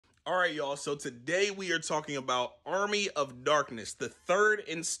All right, y'all. So today we are talking about Army of Darkness, the third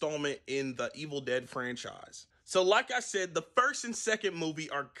installment in the Evil Dead franchise. So like I said, the first and second movie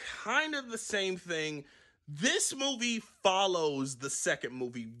are kind of the same thing. This movie follows the second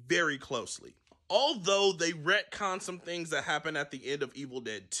movie very closely. Although they retcon some things that happen at the end of Evil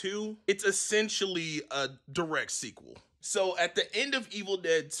Dead 2, it's essentially a direct sequel. So at the end of Evil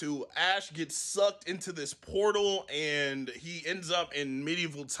Dead 2, Ash gets sucked into this portal and he ends up in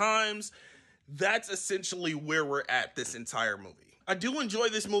medieval times. That's essentially where we're at this entire movie. I do enjoy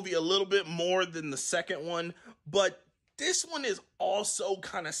this movie a little bit more than the second one, but this one is also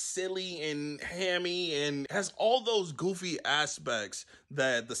kind of silly and hammy and has all those goofy aspects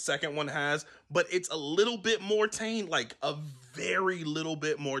that the second one has, but it's a little bit more tame, like a very little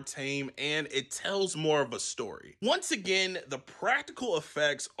bit more tame, and it tells more of a story. Once again, the practical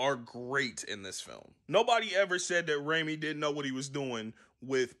effects are great in this film. Nobody ever said that Raimi didn't know what he was doing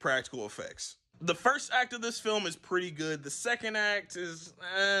with practical effects. The first act of this film is pretty good. The second act is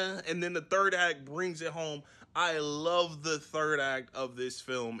and then the third act brings it home. I love the third act of this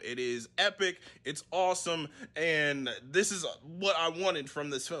film. It is epic, it's awesome, and this is what I wanted from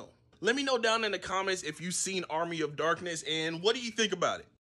this film. Let me know down in the comments if you've seen Army of Darkness and what do you think about it?